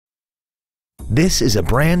This is a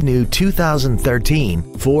brand new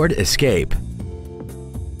 2013 Ford Escape.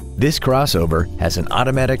 This crossover has an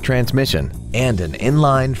automatic transmission and an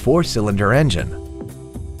inline 4-cylinder engine.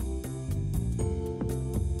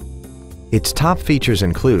 Its top features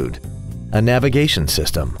include a navigation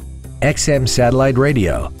system, XM satellite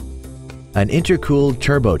radio, an intercooled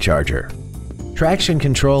turbocharger, traction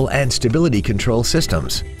control and stability control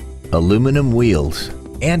systems, aluminum wheels,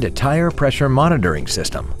 and a tire pressure monitoring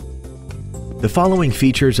system. The following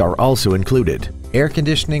features are also included: air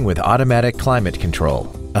conditioning with automatic climate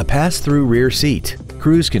control, a pass-through rear seat,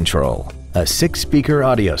 cruise control, a 6-speaker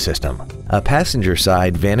audio system, a passenger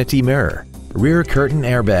side vanity mirror, rear curtain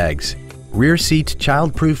airbags, rear seat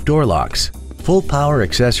child-proof door locks, full power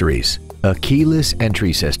accessories, a keyless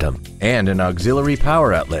entry system, and an auxiliary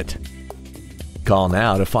power outlet. Call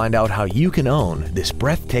now to find out how you can own this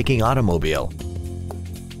breathtaking automobile.